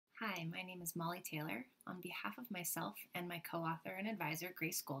Hi, my name is Molly Taylor. On behalf of myself and my co-author and advisor,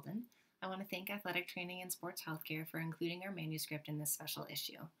 Grace Golden, I want to thank Athletic Training and Sports Healthcare for including our manuscript in this special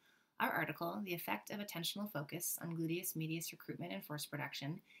issue. Our article, The Effect of Attentional Focus on Gluteus, Medius, Recruitment, and Force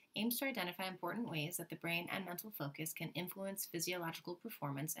Production, aims to identify important ways that the brain and mental focus can influence physiological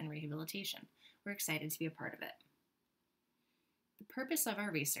performance and rehabilitation. We're excited to be a part of it. The purpose of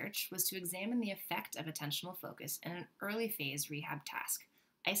our research was to examine the effect of attentional focus in an early phase rehab task,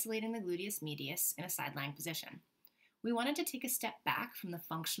 isolating the gluteus medius in a sideline position. We wanted to take a step back from the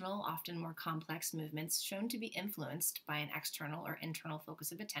functional, often more complex movements shown to be influenced by an external or internal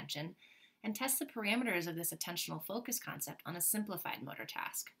focus of attention and test the parameters of this attentional focus concept on a simplified motor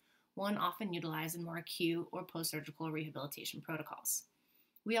task, one often utilized in more acute or post-surgical rehabilitation protocols.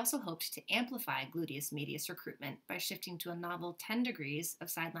 We also hoped to amplify gluteus medius recruitment by shifting to a novel 10 degrees of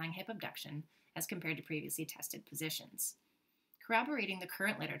sideline hip abduction as compared to previously tested positions. Corroborating the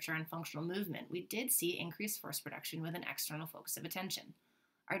current literature on functional movement, we did see increased force production with an external focus of attention.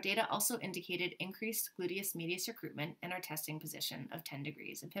 Our data also indicated increased gluteus medius recruitment in our testing position of 10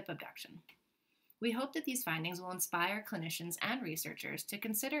 degrees of hip abduction. We hope that these findings will inspire clinicians and researchers to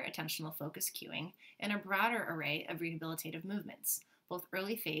consider attentional focus cueing in a broader array of rehabilitative movements, both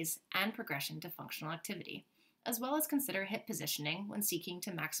early phase and progression to functional activity, as well as consider hip positioning when seeking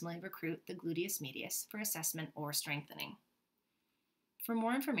to maximally recruit the gluteus medius for assessment or strengthening. For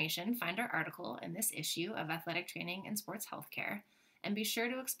more information, find our article in this issue of Athletic Training and Sports Healthcare, and be sure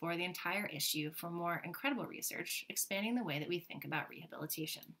to explore the entire issue for more incredible research expanding the way that we think about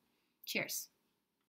rehabilitation. Cheers!